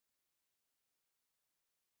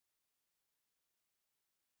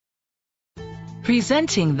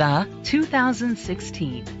Presenting the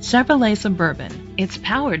 2016 Chevrolet Suburban. It's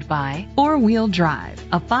powered by four-wheel drive,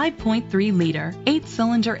 a 5.3-liter,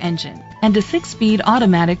 8-cylinder engine, and a 6-speed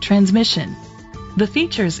automatic transmission. The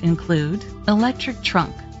features include electric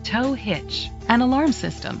trunk, tow hitch, an alarm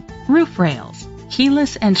system, roof rails,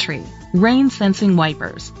 keyless entry, rain-sensing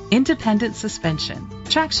wipers, independent suspension,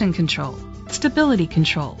 traction control, stability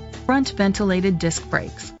control, front ventilated disc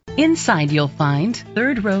brakes. Inside you'll find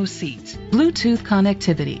third-row seat, Bluetooth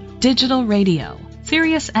connectivity, digital radio,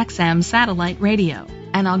 Sirius XM satellite radio,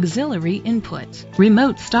 an auxiliary input,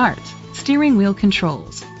 remote start, steering wheel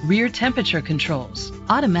controls, rear temperature controls,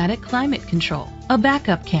 automatic climate control, a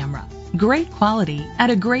backup camera. Great quality at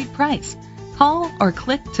a great price. Call or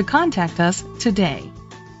click to contact us today.